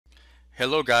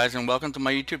Hello guys, and welcome to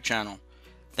my YouTube channel.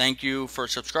 Thank you for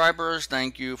subscribers,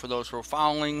 thank you for those who are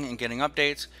following and getting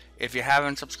updates. If you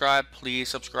haven't subscribed, please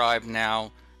subscribe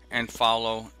now and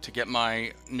follow to get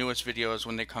my newest videos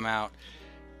when they come out.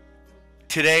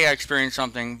 Today I experienced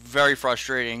something very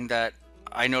frustrating that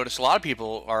I notice a lot of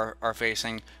people are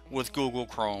facing with Google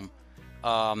Chrome.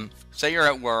 Say you're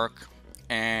at work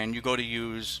and you go to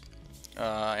use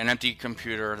an empty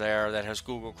computer there that has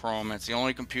Google Chrome. It's the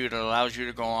only computer that allows you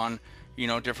to go on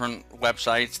different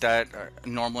websites that are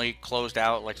normally closed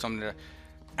out, like some of the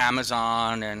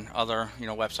Amazon and other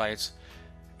websites.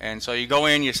 And so you go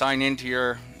in, you sign into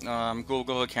your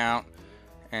Google account,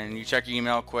 and you check your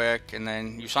email quick, and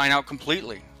then you sign out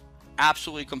completely,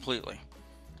 absolutely completely.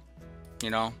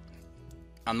 I'm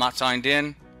not signed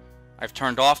in. I've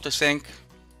turned off the sync,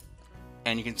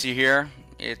 and you can see here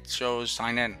it shows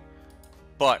sign in,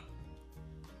 but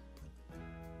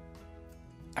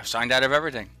I've signed out of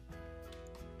everything.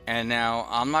 And now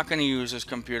I'm not going to use this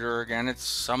computer again, it's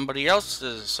somebody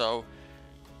else's.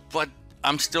 But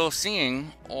I'm still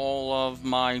seeing all of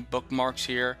my bookmarks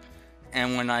here,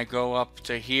 and when I go up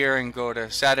to here and go to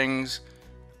settings,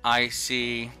 I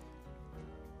see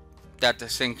that the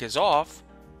sync is off,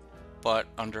 but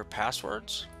under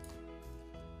passwords,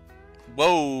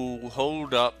 whoa,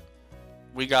 hold up,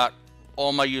 we got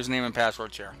all my username and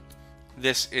passwords here.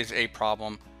 This is a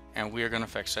problem, and we are going to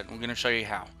fix it. We're going to show you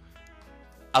how.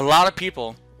 A lot of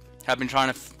people have been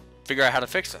trying to figure out how to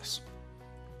fix this.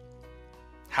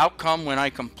 How come when I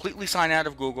completely sign out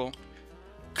of Google,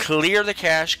 clear the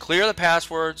cache, clear the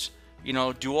passwords,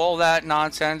 do all that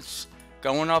nonsense,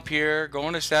 going up here,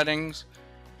 going to settings,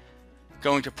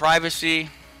 going to privacy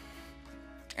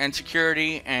and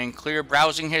security, and clear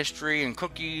browsing history and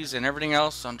cookies and everything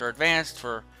else under advanced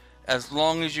for as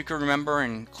long as you can remember,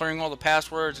 and clearing all the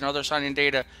passwords and other sign-in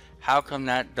data, how come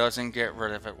that doesn't get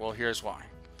rid of it? Well, here's why.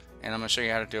 And I'm going to show you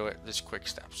how to do it. This quick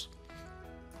steps.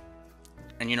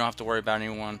 And you don't have to worry about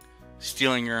anyone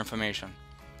stealing your information.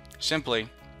 Simply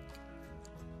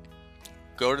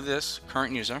go to this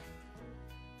current user,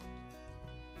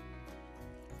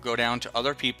 go down to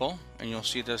other people, and you'll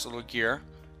see this little gear.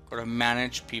 Go to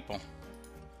manage people.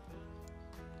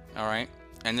 Alright,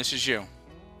 and this is you.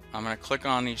 I'm going to click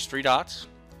on these three dots.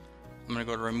 I'm going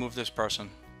to go to remove this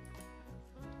person.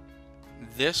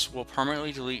 This will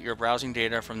permanently delete your browsing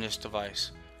data from this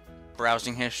device.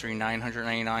 Browsing history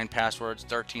 999, passwords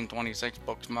 1326,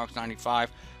 bookmarks 95,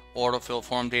 autofill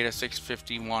form data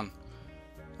 651.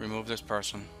 Remove this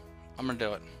person. I'm going to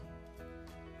do it.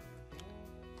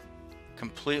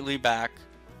 Completely back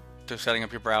to setting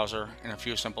up your browser in a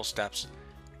few simple steps,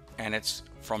 and it's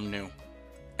from new.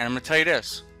 And I'm going to tell you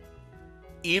this,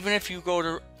 even if you go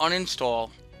to uninstall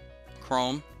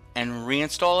Chrome and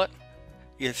reinstall it,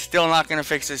 you're still not going to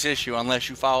fix this issue unless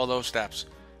you follow those steps.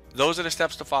 Those are the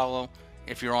steps to follow.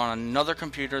 If you're on another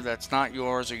computer that's not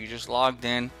yours, or you just logged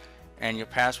in and your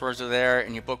passwords are there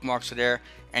and your bookmarks are there,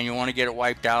 and you want to get it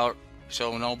wiped out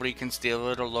so nobody can steal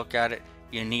it or look at it,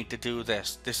 you need to do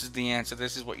this. This is the answer.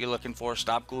 This is what you're looking for.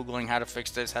 Stop Googling how to fix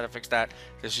this, how to fix that.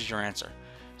 This is your answer.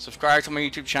 Subscribe to my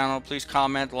YouTube channel. Please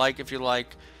comment, like if you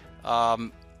like,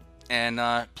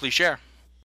 and please share.